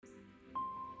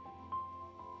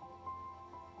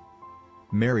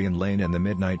Marian Lane and the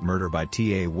Midnight Murder by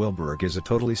T.A. Wilberg is a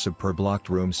totally superb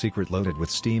locked-room secret loaded with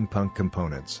steampunk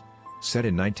components. Set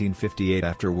in 1958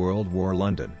 after World War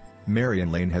London,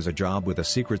 Marian Lane has a job with a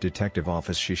secret detective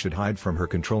office she should hide from her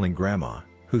controlling grandma,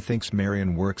 who thinks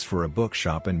Marian works for a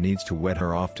bookshop and needs to wed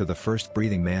her off to the first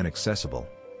breathing man accessible.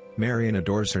 Marian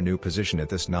adores her new position at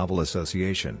this novel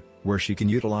association, where she can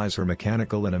utilize her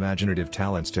mechanical and imaginative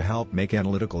talents to help make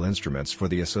analytical instruments for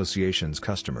the association's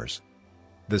customers.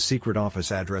 The secret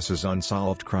office addresses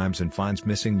unsolved crimes and finds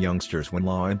missing youngsters when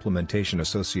law implementation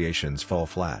associations fall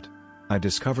flat. I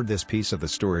discovered this piece of the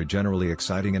story generally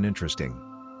exciting and interesting.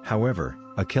 However,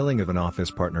 a killing of an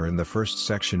office partner in the first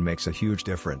section makes a huge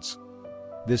difference.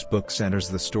 This book centers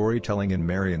the storytelling in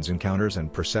Marian's encounters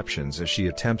and perceptions as she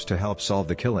attempts to help solve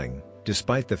the killing,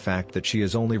 despite the fact that she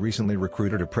is only recently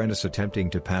recruited apprentice attempting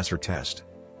to pass her test.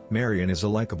 Marian is a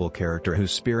likable character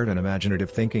whose spirit and imaginative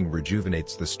thinking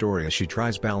rejuvenates the story as she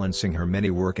tries balancing her many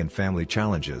work and family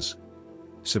challenges.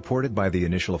 Supported by the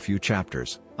initial few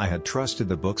chapters, I had trusted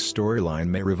the book's storyline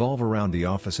may revolve around the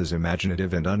office's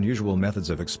imaginative and unusual methods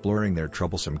of exploring their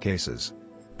troublesome cases.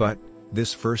 But,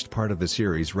 this first part of the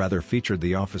series rather featured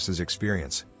the office's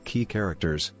experience, key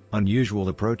characters, unusual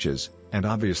approaches, and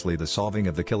obviously the solving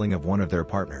of the killing of one of their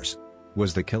partners.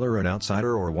 Was the killer an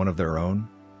outsider or one of their own?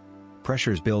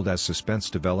 Pressures build as suspense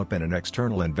develop and an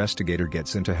external investigator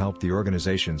gets in to help the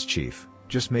organization's chief,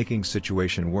 just making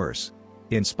situation worse.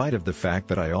 In spite of the fact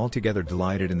that I altogether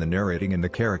delighted in the narrating and the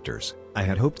characters, I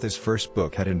had hoped this first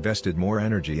book had invested more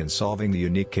energy in solving the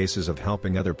unique cases of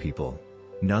helping other people.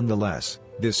 Nonetheless,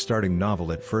 this starting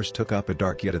novel at first took up a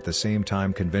dark yet at the same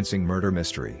time convincing murder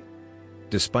mystery.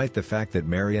 Despite the fact that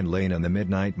Marian Lane and the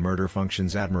Midnight Murder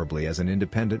functions admirably as an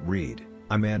independent read,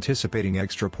 I'm anticipating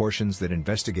extra portions that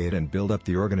investigate and build up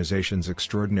the organization's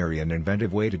extraordinary and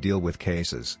inventive way to deal with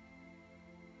cases.